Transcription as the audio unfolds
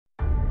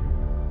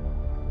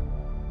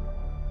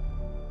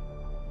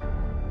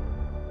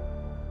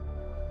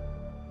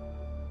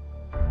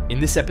In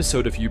this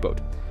episode of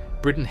U-Boat,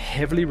 Britain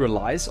heavily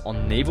relies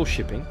on naval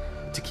shipping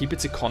to keep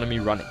its economy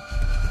running.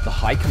 The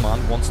High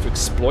Command wants to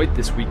exploit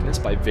this weakness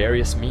by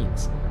various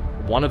means.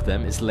 One of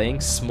them is laying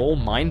small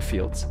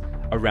minefields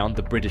around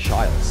the British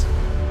Isles.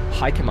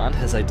 High Command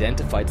has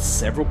identified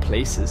several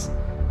places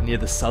near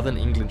the southern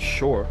England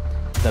shore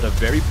that are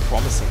very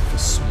promising for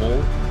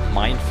small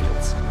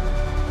minefields.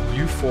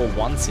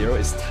 U410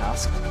 is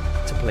tasked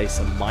to place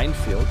a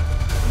minefield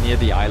near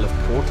the Isle of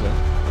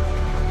Portland.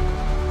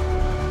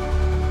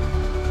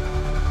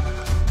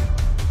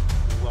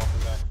 Welcome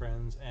back,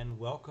 friends, and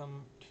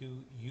welcome to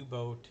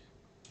U-Boat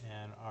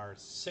and our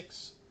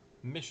sixth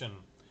mission.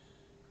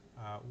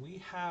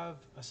 We have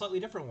a slightly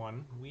different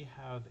one. We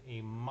have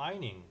a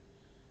mining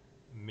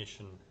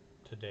mission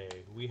today.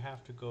 We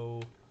have to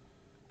go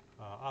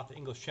off the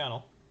English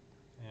Channel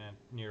and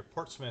near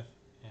Portsmouth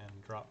and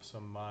drop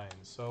some mines.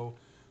 So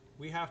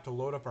we have to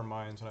load up our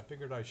mines, and I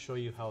figured I'd show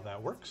you how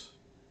that works.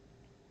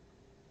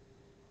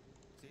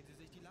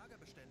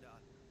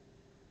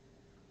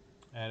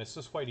 And it's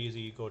just quite easy.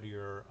 You go to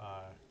your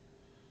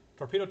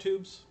torpedo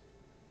tubes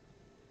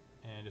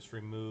and just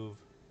remove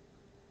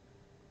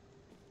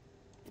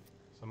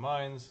some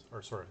mines,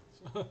 or sorry,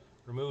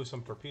 remove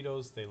some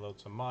torpedoes. They load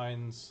some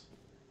mines,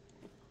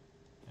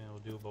 and we'll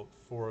do about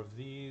 4 of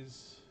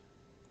these.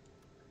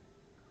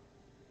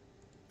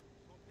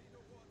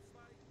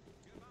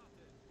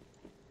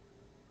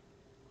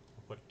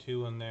 We'll put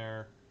 2 in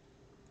there,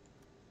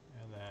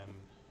 and then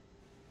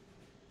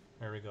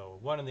there we go.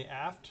 1 in the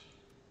aft,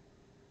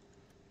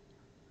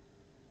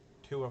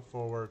 2 up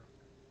forward,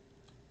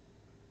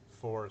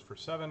 4 is for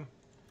 7,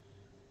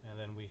 and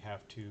then we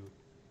have to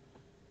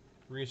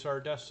reach our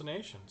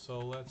destination. So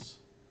let's,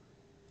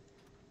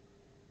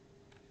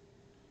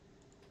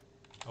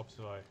 oops,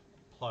 if I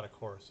plot a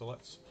course. So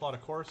let's plot a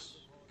course,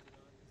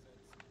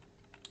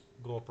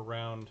 go up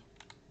around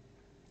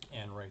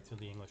and right through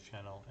the English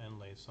Channel and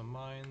lay some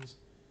mines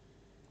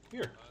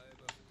here.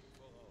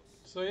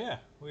 So yeah,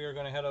 we are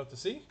going to head out to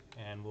sea,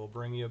 and we'll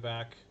bring you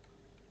back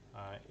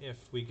if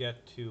we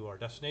get to our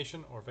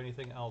destination, or if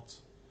anything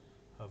else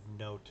of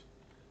note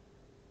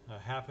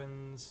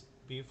happens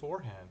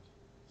beforehand.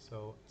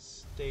 So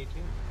stay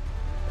tuned.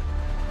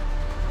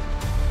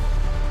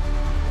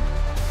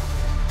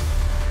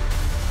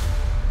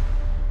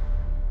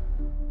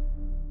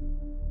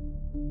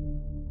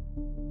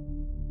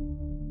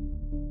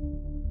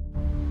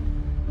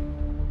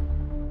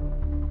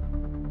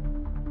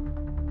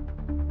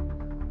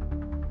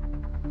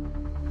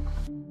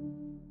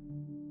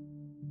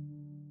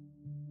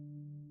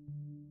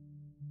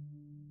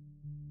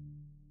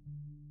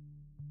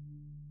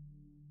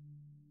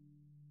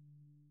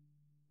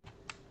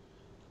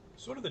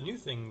 So one of the new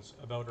things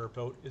about our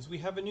boat is we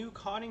have a new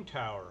conning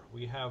tower.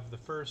 We have the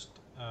first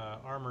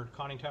armored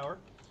conning tower,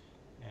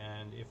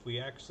 and if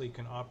we actually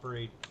can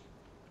operate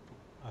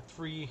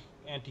 3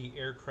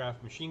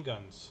 anti-aircraft machine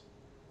guns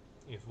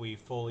if we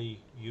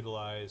fully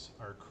utilize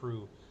our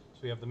crew. So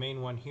we have the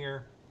main one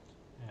here,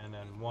 and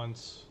then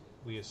once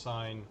we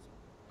assign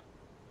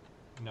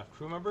enough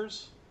crew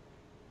members,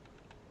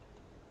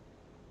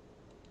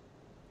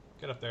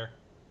 get up there,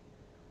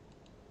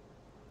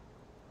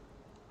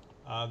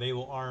 they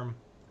will arm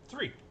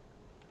 3.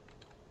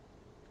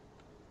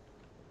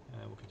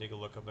 And we can take a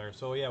look up there.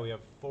 So yeah, we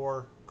have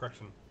 4,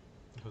 correction,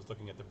 I was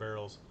looking at the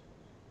barrels.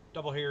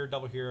 Double here,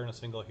 and a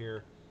single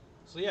here.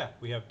 So yeah,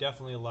 we have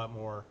definitely a lot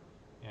more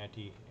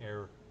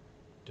anti-air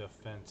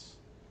defense.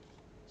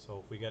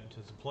 So if we get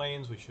into some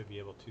planes, we should be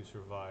able to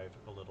survive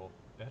a little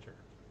better.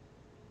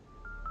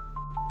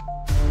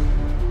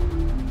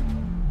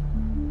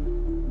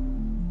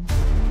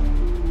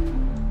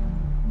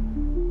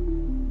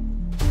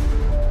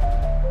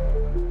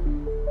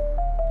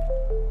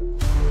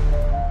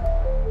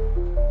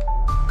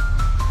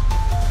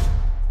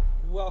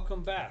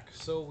 Welcome back.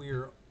 So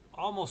we're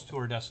almost to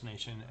our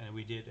destination, and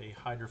we did a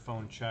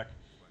hydrophone check,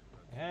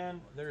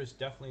 and there is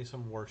definitely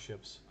some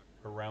warships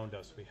around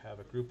us. We have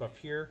a group up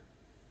here,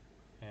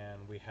 and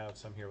we have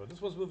some here. But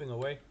this one's moving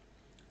away,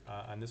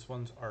 and this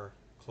ones are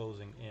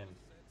closing in.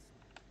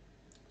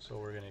 So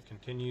we're going to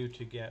continue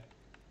to get,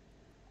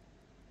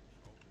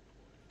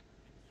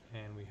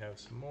 and we have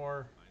some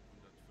more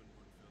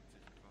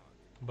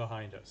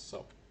behind us.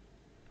 So,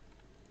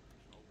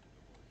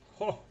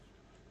 oh,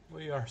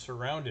 we are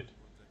surrounded.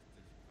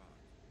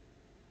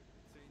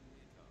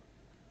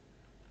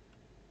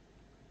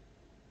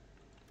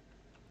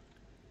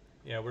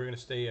 Yeah, we're going to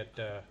stay at,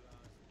 that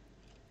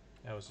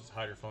was just a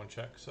hydrophone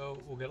check, so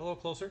we'll get a little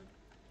closer.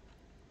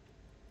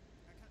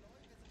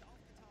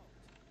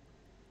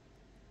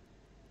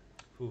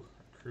 Ooh,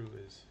 our crew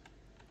is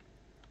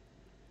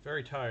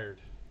very tired.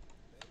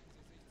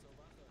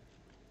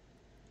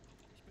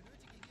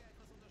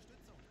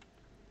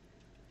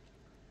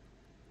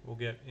 We'll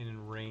get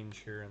in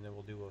range here, and then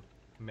we'll do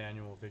a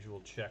manual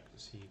visual check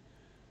to see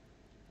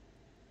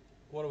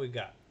what do we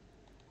got.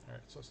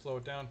 Alright, so slow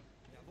it down.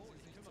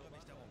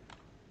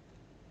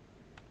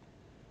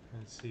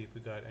 And see if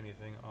we got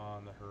anything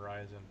on the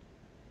horizon.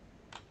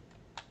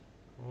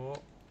 Oh,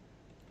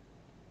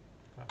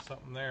 Got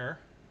something there.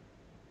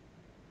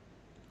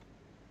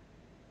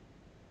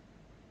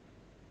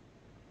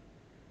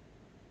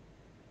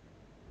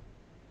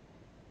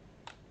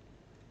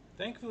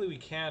 Thankfully, we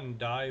can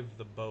dive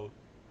the boat.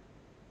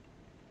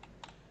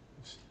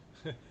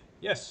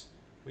 Yes,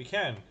 we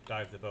can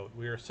dive the boat.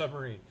 We are a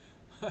submarine.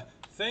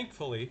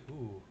 Thankfully,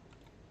 ooh.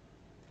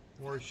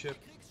 Warship.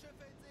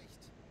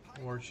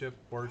 Warship.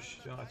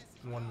 Warship. No, that's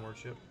one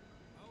warship.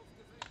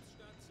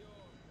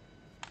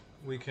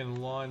 We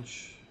can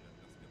launch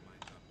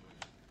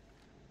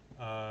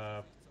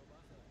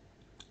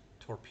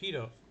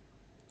torpedo.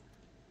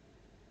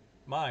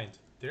 Mines.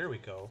 There we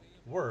go.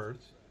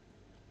 Words.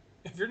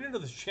 If you're new to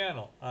this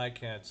channel, I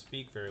can't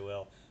speak very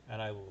well,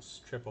 and I will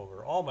trip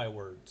over all my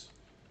words.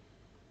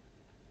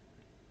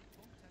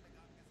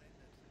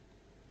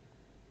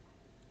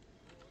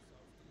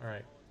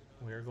 Alright,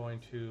 we are going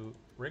to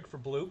rig for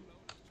blue.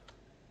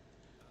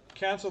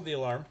 Cancel the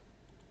alarm.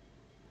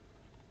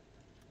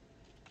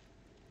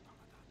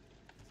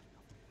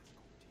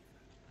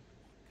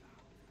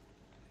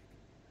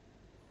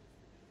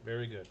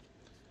 Very good.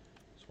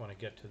 Just want to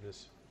get to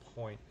this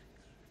point.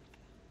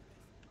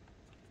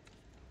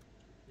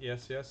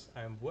 Yes, yes,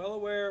 I am well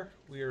aware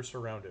we are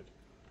surrounded.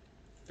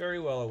 Very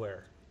well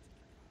aware.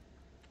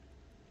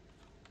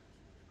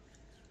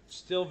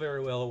 Still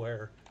very well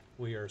aware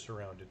we are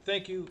surrounded.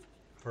 Thank you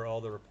for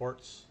all the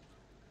reports.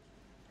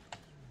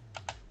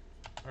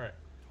 Alright.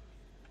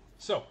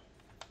 So,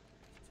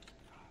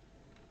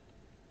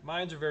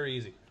 mines are very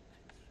easy.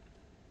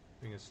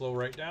 We can slow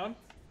right down.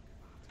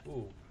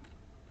 Ooh.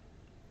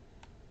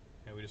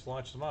 And we just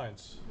launch the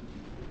mines.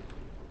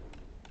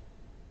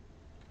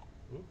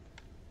 Ooh.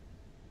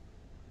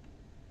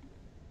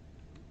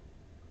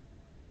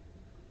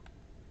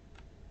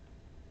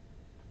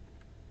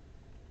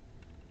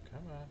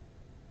 Come on.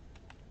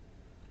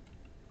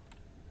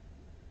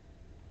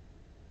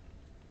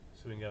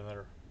 So we can get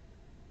another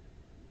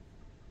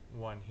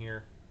one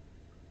here.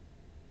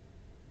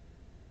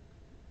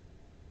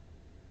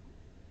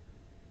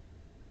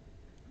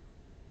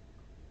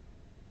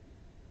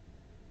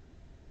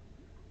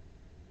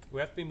 We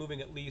have to be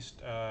moving at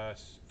least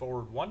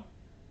forward one.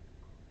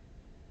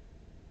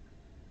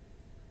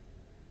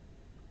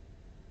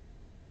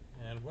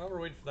 And while we're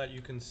waiting for that,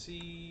 you can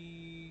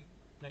see...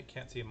 No, you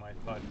can't see a mine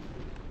pod.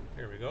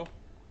 Here we go.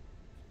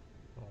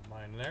 Little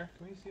mine there.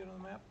 Can we see it on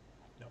the map?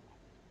 No.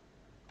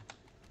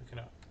 We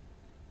cannot.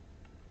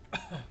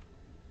 Right,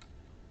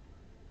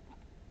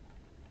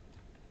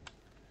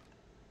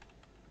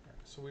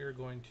 so we are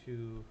going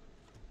to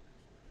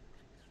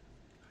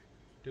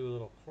do a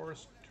little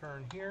course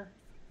turn here.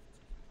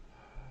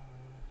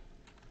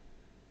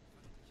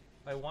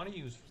 I want to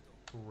use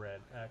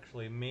red,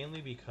 actually, mainly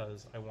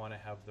because I want to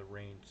have the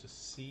range to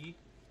see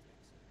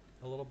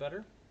a little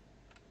better.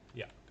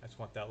 Yeah, I just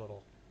want that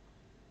little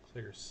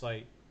clear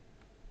sight.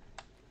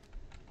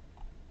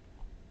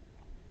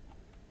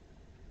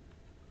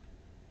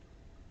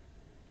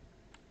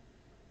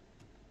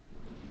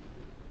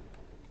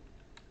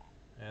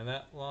 And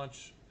that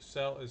launch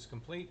cell is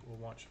complete. We'll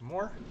launch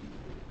more.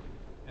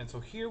 And so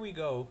here we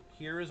go.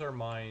 Here is our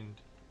mine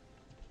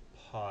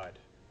pod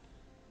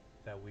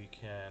that we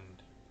can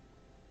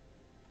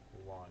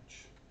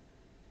launch.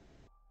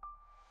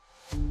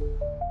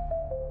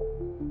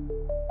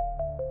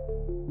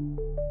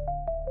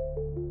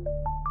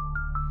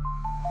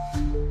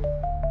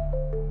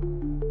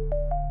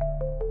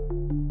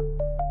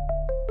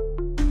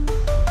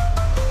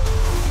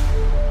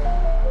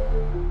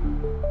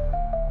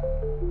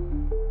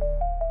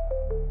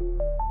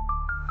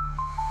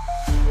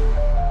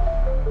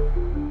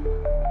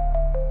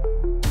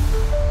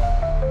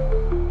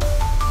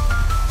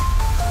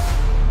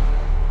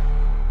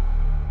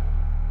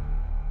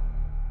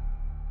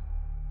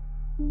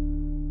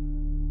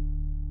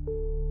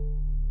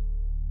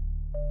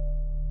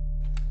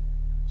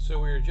 So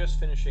we are just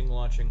finishing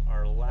launching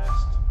our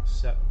last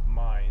set of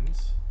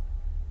mines.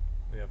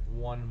 We have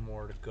one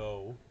more to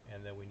go,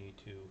 and then we need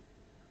to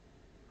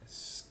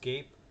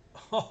escape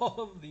all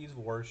of these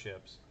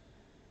warships.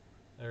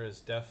 There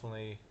is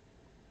definitely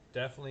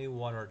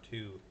one or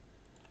two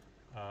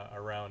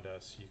around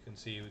us. You can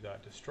see we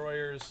got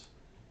destroyers,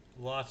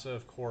 lots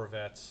of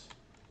corvettes.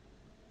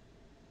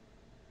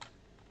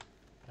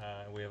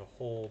 We have a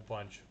whole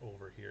bunch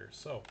over here.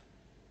 So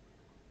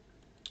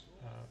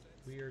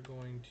we are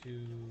going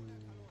to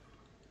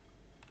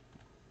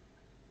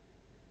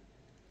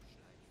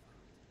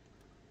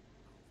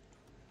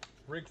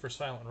rig for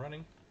silent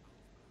running,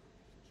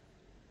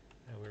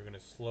 and we're going to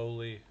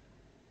slowly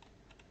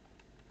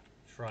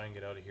try and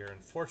get out of here.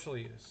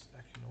 Unfortunately, it's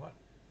actually, you know what?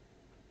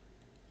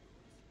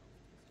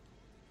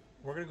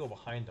 We're going to go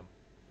behind them.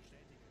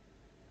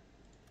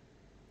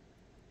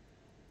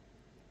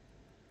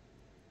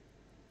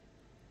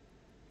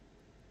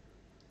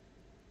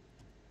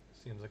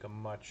 Seems like a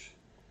much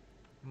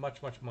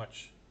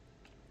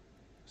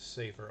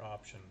safer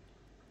option.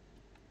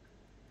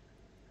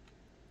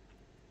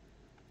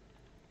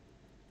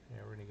 Yeah,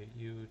 we're gonna get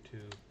you to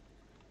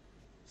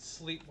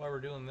sleep while we're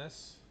doing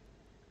this.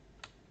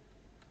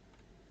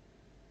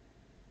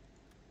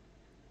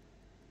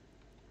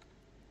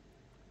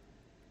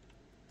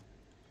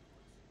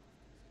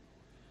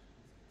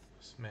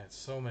 Man,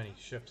 so many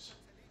ships.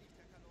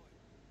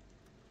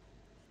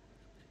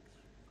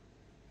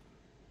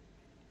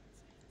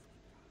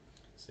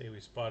 Say we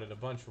spotted a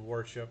bunch of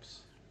warships.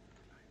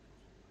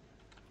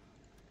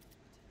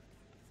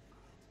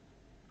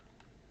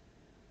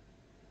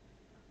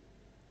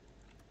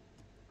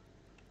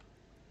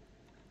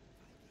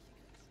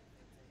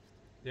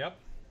 Yep.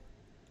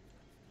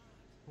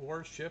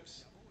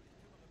 Warships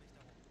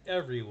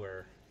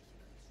everywhere.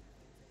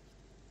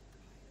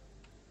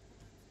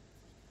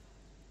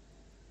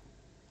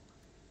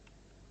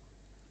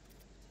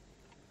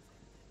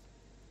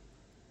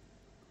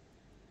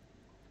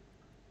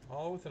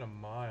 All within a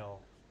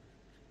mile.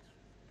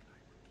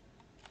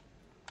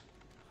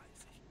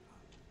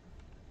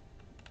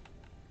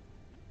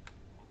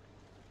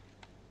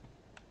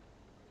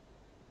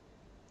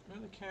 I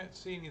really can't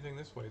see anything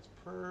this way. It's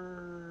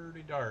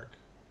pretty dark.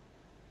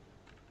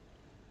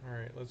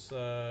 Alright, let's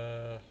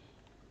yeah,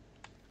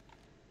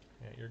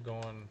 you're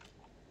going.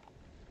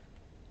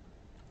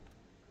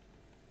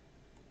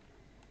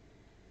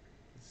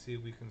 Let's see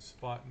if we can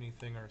spot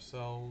anything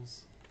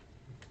ourselves.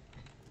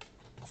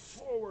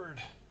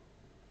 Forward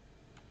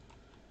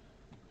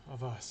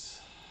of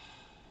us.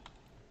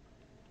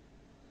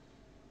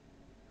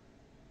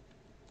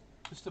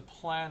 Just to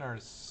plan our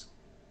escape.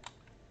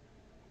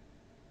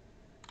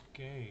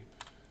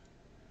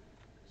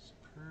 It's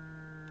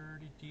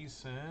pretty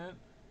decent.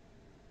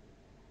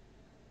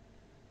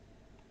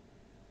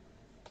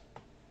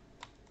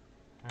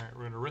 Alright,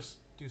 we're gonna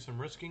do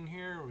some risking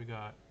here. We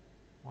got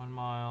 1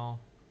 mile,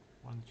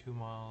 1 to 2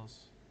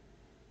 miles.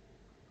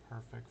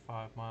 Perfect,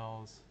 5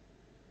 miles.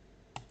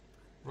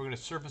 We're gonna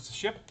surface the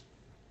ship.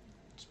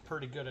 It's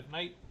pretty good at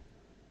night.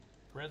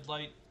 Red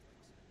light.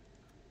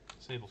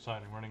 Disable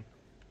siding running.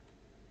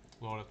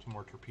 Load up some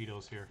more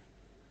torpedoes here.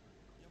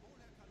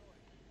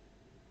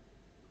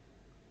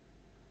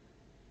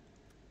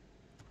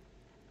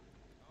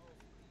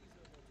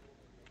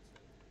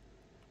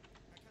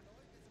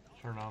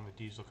 Turn on the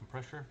diesel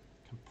compressor.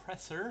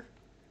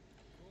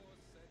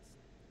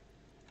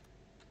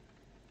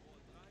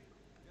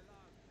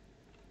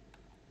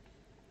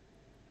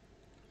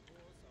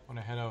 I'm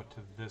gonna head out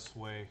to this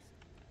way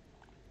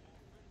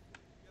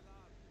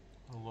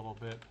a little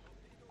bit.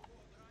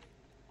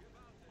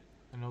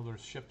 I know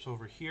there's ships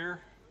over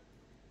here.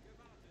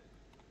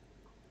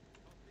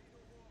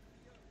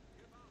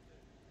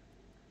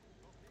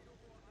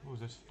 Oh, is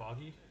this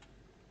foggy?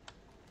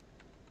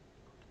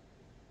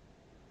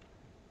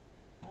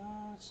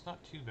 It's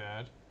not too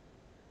bad.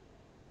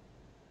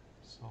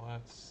 So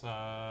let's,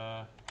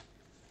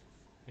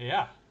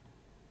 yeah.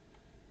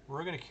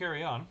 We're gonna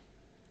carry on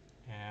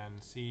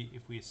and see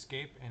if we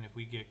escape, and if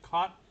we get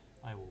caught,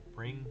 I will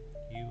bring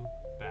you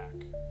back.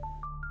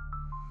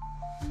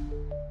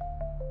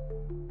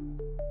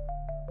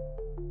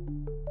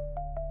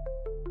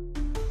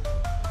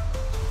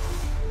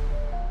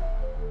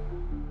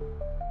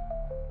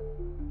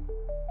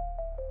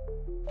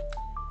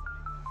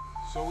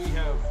 So we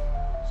have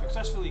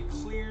successfully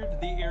cleared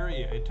the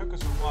area. It took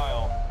us a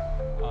while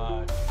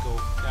to go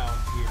down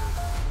here.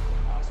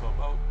 So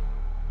about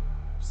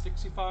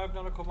 65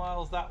 nautical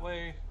miles that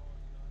way,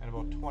 and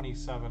about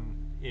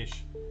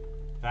 27-ish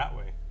that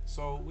way.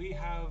 So we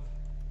have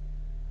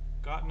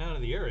gotten out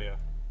of the area.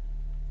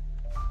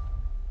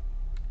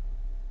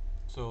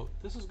 So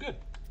this is good.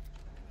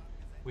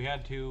 We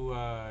had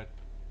to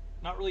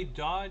not really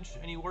dodge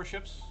any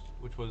warships,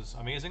 which was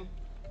amazing,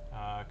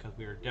 because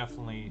we are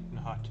definitely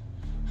not...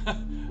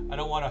 I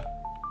don't want to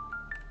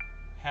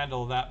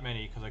handle that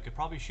many, because I could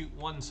probably shoot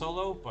one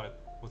solo,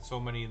 but with so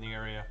many in the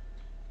area,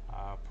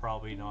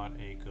 probably not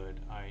a good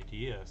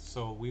idea.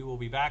 So we will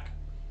be back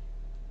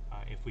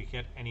if we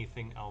get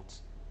anything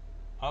else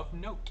of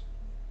note.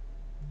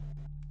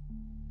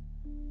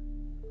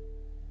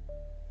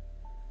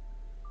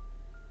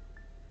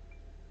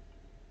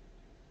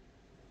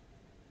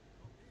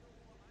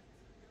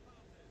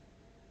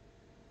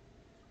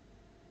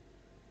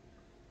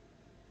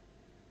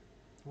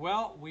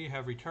 Well, we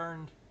have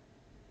returned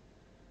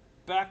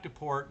back to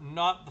port,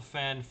 not the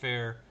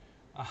fanfare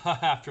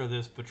after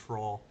this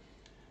patrol,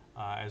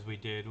 as we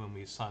did when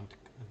we sunk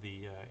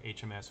the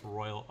HMS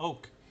Royal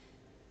Oak.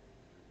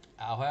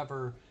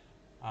 However,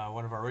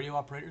 one of our radio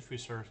operators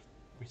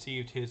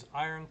received his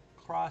Iron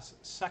Cross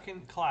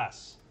second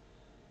class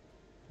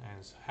and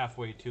is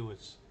halfway to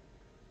its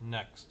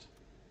next.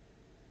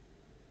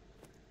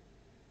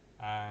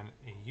 And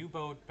a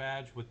U-boat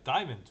badge with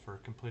diamonds for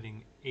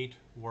completing 8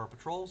 war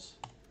patrols.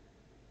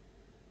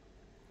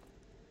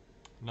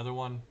 Another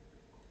one.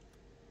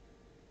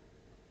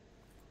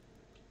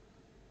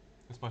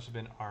 This must have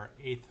been our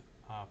 8th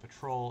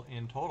patrol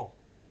in total.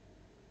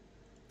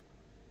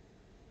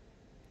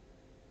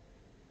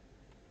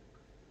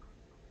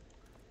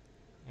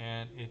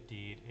 And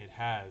indeed it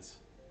has.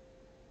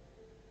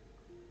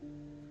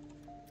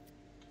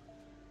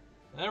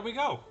 There we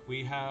go.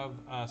 We have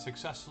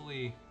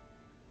successfully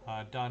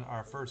done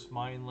our first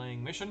mine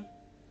laying mission.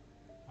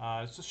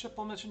 It's a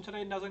simple mission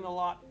today, nothing a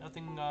lot,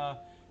 nothing,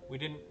 we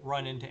didn't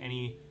run into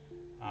any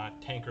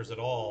tankers at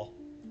all.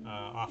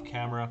 off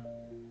camera.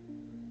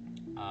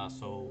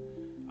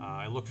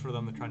 I looked for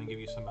them to try and give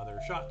you some other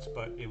shots,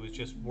 but it was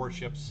just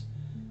warships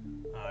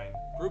in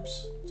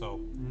groups,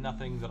 so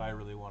nothing that I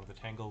really wanted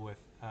to tangle with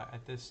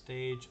at this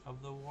stage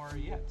of the war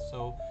yet.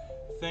 So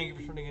thank you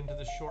for tuning into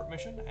this short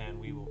mission, and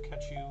we will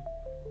catch you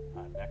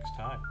next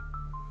time.